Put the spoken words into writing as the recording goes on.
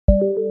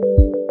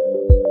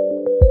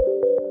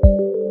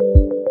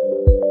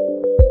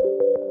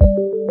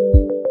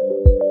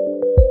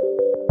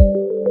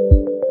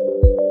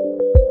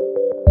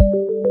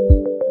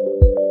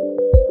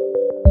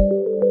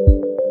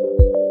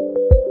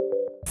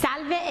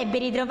e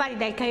ben ritrovati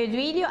dal Caio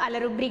Duilio alla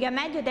rubrica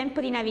Meteo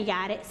tempo di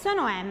navigare.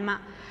 Sono Emma.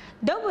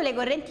 Dopo le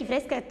correnti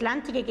fresche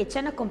atlantiche che ci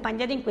hanno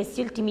accompagnato in questi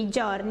ultimi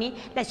giorni,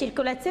 la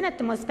circolazione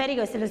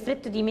atmosferica sullo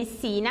stretto di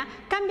Messina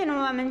cambia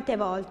nuovamente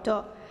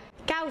volto.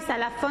 Causa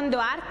l'affondo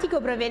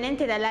artico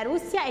proveniente dalla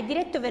Russia e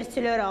diretto verso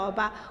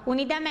l'Europa.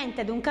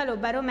 Unitamente ad un calo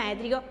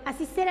barometrico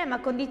assisteremo a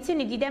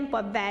condizioni di tempo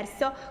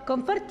avverso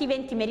con forti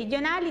venti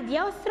meridionali di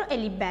austro e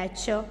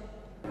libeccio.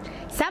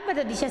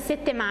 Sabato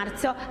 17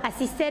 marzo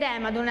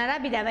assisteremo ad una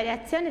rapida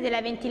variazione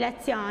della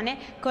ventilazione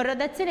con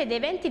rotazione dei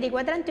venti dei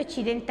quadranti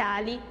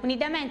occidentali,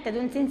 unitamente ad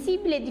un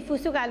sensibile e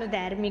diffuso calo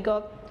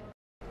termico.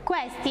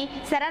 Questi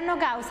saranno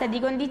causa di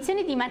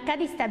condizioni di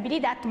marcata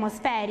instabilità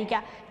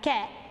atmosferica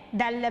che,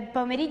 dal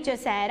pomeriggio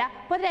sera,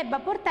 potrebbe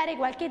apportare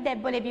qualche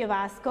debole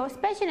piovasco,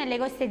 specie nelle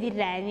coste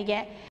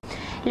tirreniche.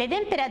 Le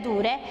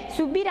temperature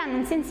subiranno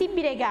un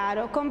sensibile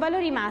calo con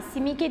valori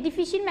massimi che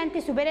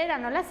difficilmente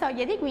supereranno la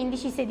soglia dei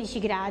 15-16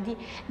 gradi,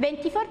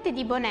 venti forti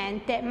di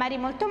ponente, mari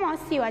molto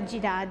mossi o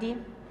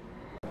agitati.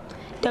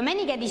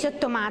 Domenica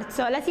 18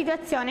 marzo la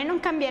situazione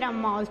non cambierà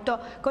molto,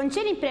 con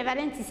cieli in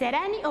prevalenza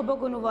sereni o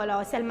poco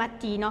nuvolosi al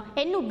mattino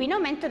e nubi in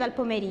aumento dal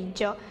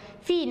pomeriggio,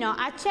 fino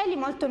a cieli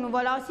molto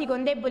nuvolosi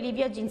con deboli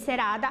piogge in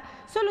serata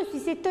solo sui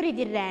settori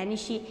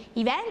tirrenici.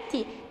 I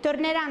venti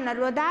torneranno a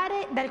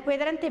ruotare dal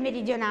quadrante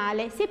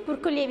meridionale,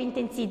 seppur con lieve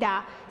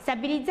intensità,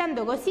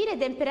 stabilizzando così le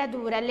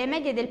temperature alle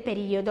medie del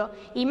periodo.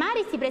 I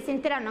mari si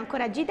presenteranno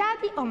ancora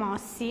agitati o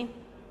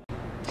mossi.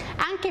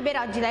 Anche per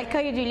oggi dal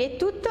Caio Duilio è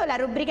tutto, la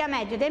rubrica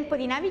Meteo tempo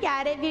di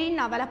navigare vi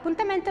rinnova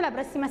l'appuntamento la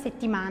prossima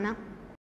settimana.